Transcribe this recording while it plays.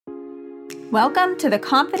Welcome to the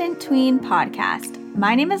Confident Tween podcast.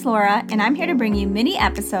 My name is Laura, and I'm here to bring you mini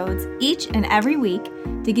episodes each and every week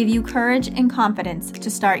to give you courage and confidence to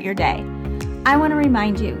start your day. I want to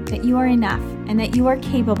remind you that you are enough and that you are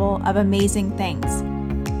capable of amazing things.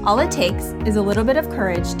 All it takes is a little bit of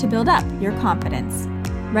courage to build up your confidence.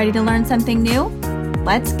 Ready to learn something new?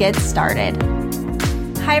 Let's get started.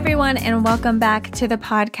 Hi, everyone, and welcome back to the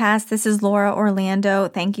podcast. This is Laura Orlando.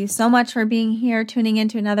 Thank you so much for being here, tuning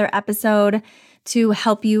into another episode to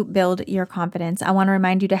help you build your confidence. I want to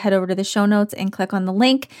remind you to head over to the show notes and click on the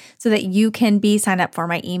link so that you can be signed up for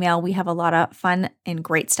my email. We have a lot of fun and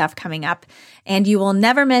great stuff coming up, and you will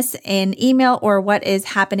never miss an email or what is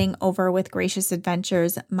happening over with Gracious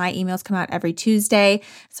Adventures. My emails come out every Tuesday,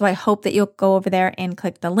 so I hope that you'll go over there and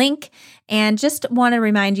click the link. And just want to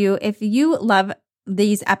remind you, if you love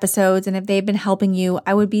these episodes and if they've been helping you,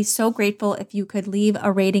 I would be so grateful if you could leave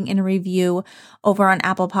a rating and a review over on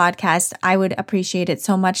Apple Podcasts. I would appreciate it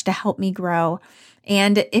so much to help me grow.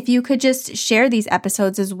 And if you could just share these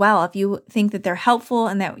episodes as well, if you think that they're helpful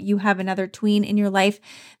and that you have another tween in your life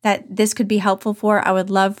that this could be helpful for, I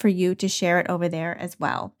would love for you to share it over there as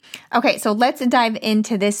well. Okay, so let's dive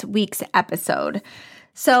into this week's episode.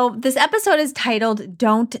 So this episode is titled,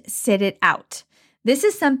 Don't Sit It Out. This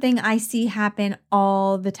is something I see happen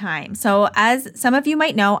all the time. So as some of you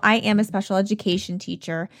might know, I am a special education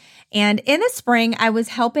teacher. And in the spring, I was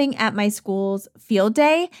helping at my school's field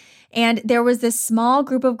day. And there was this small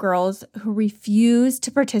group of girls who refused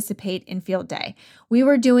to participate in field day. We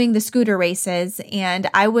were doing the scooter races and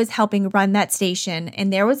I was helping run that station.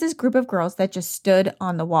 And there was this group of girls that just stood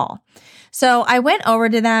on the wall. So I went over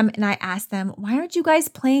to them and I asked them, why aren't you guys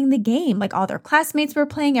playing the game? Like all their classmates were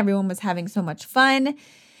playing, everyone was having so much fun.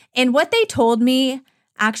 And what they told me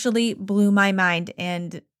actually blew my mind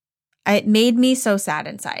and it made me so sad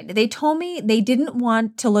inside. They told me they didn't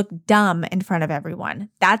want to look dumb in front of everyone.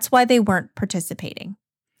 That's why they weren't participating.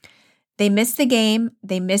 They missed the game.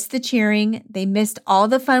 They missed the cheering. They missed all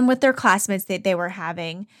the fun with their classmates that they were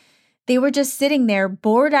having. They were just sitting there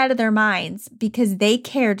bored out of their minds because they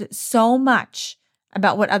cared so much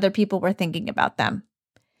about what other people were thinking about them.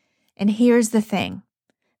 And here's the thing.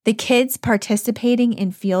 The kids participating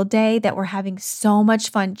in field day that were having so much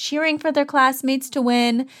fun, cheering for their classmates to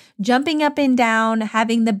win, jumping up and down,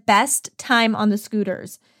 having the best time on the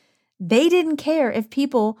scooters. They didn't care if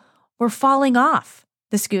people were falling off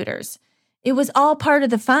the scooters. It was all part of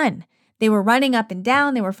the fun. They were running up and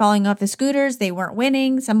down. They were falling off the scooters. They weren't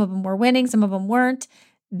winning. Some of them were winning. Some of them weren't.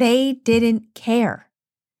 They didn't care.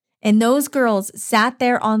 And those girls sat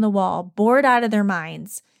there on the wall, bored out of their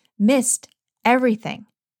minds, missed everything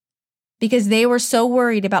because they were so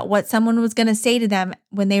worried about what someone was going to say to them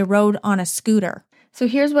when they rode on a scooter. So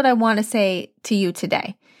here's what I want to say to you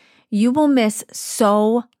today. You will miss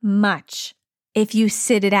so much if you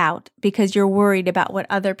sit it out because you're worried about what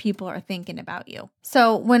other people are thinking about you.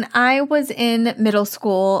 So when I was in middle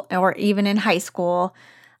school or even in high school,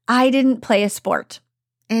 I didn't play a sport.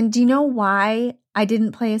 And do you know why I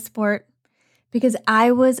didn't play a sport? Because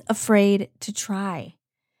I was afraid to try.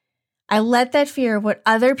 I let that fear of what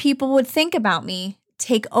other people would think about me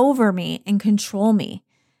take over me and control me.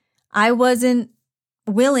 I wasn't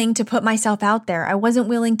willing to put myself out there. I wasn't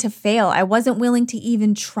willing to fail. I wasn't willing to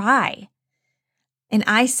even try. And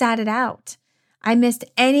I sat it out. I missed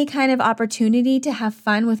any kind of opportunity to have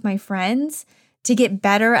fun with my friends, to get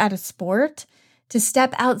better at a sport, to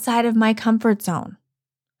step outside of my comfort zone.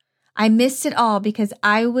 I missed it all because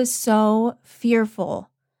I was so fearful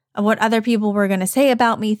of what other people were going to say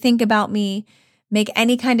about me, think about me, make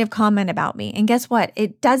any kind of comment about me. And guess what?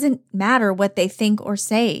 It doesn't matter what they think or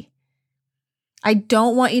say. I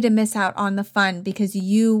don't want you to miss out on the fun because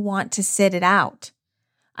you want to sit it out.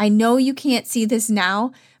 I know you can't see this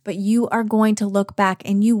now, but you are going to look back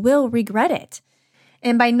and you will regret it.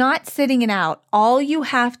 And by not sitting it out, all you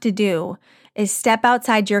have to do is step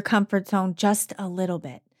outside your comfort zone just a little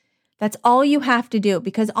bit. That's all you have to do,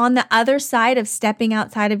 because on the other side of stepping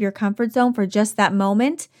outside of your comfort zone for just that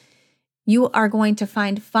moment, you are going to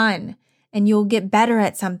find fun and you'll get better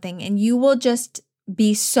at something and you will just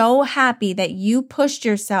be so happy that you pushed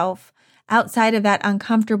yourself outside of that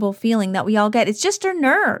uncomfortable feeling that we all get. It's just your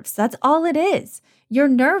nerves. That's all it is. You're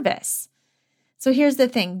nervous. So here's the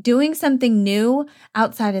thing. Doing something new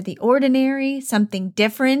outside of the ordinary, something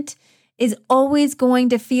different, is always going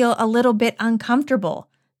to feel a little bit uncomfortable.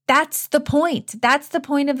 That's the point. That's the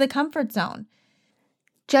point of the comfort zone.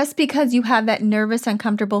 Just because you have that nervous,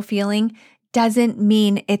 uncomfortable feeling doesn't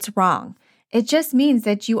mean it's wrong. It just means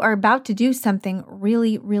that you are about to do something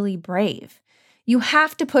really, really brave. You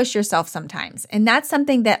have to push yourself sometimes. And that's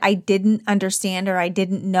something that I didn't understand or I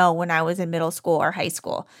didn't know when I was in middle school or high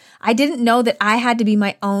school. I didn't know that I had to be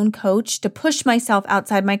my own coach to push myself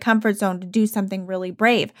outside my comfort zone to do something really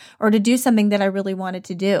brave or to do something that I really wanted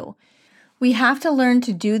to do. We have to learn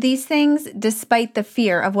to do these things despite the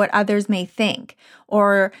fear of what others may think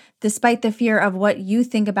or despite the fear of what you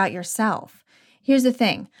think about yourself. Here's the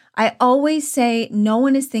thing. I always say no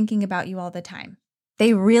one is thinking about you all the time.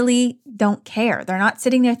 They really don't care. They're not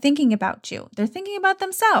sitting there thinking about you. They're thinking about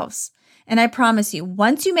themselves. And I promise you,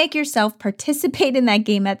 once you make yourself participate in that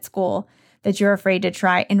game at school that you're afraid to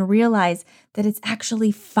try and realize that it's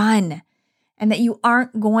actually fun and that you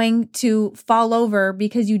aren't going to fall over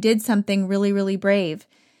because you did something really, really brave,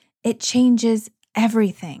 it changes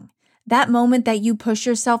everything. That moment that you push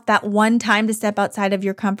yourself that one time to step outside of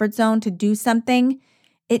your comfort zone to do something,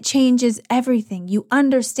 it changes everything. You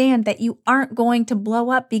understand that you aren't going to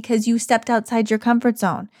blow up because you stepped outside your comfort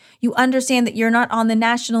zone. You understand that you're not on the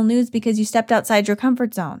national news because you stepped outside your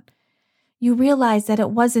comfort zone. You realize that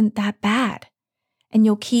it wasn't that bad, and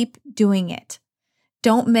you'll keep doing it.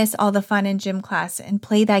 Don't miss all the fun in gym class and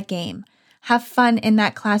play that game. Have fun in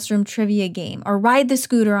that classroom trivia game or ride the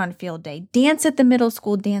scooter on field day. Dance at the middle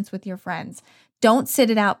school dance with your friends. Don't sit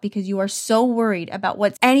it out because you are so worried about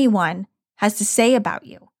what anyone has to say about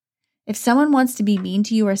you. If someone wants to be mean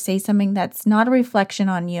to you or say something that's not a reflection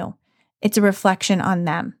on you, it's a reflection on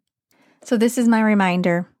them. So this is my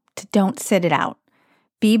reminder to don't sit it out.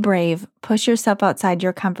 Be brave, push yourself outside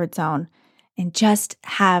your comfort zone, and just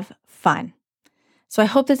have fun. So I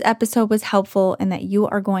hope this episode was helpful and that you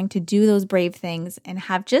are going to do those brave things and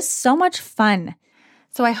have just so much fun.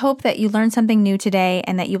 So I hope that you learned something new today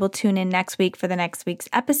and that you will tune in next week for the next week's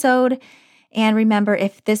episode. And remember,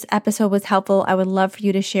 if this episode was helpful, I would love for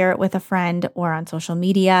you to share it with a friend or on social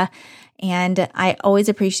media. And I always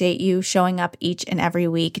appreciate you showing up each and every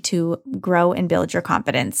week to grow and build your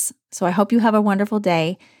confidence. So I hope you have a wonderful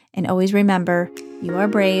day. And always remember, you are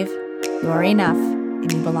brave, you are enough,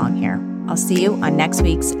 and you belong here. I'll see you on next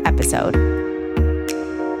week's episode.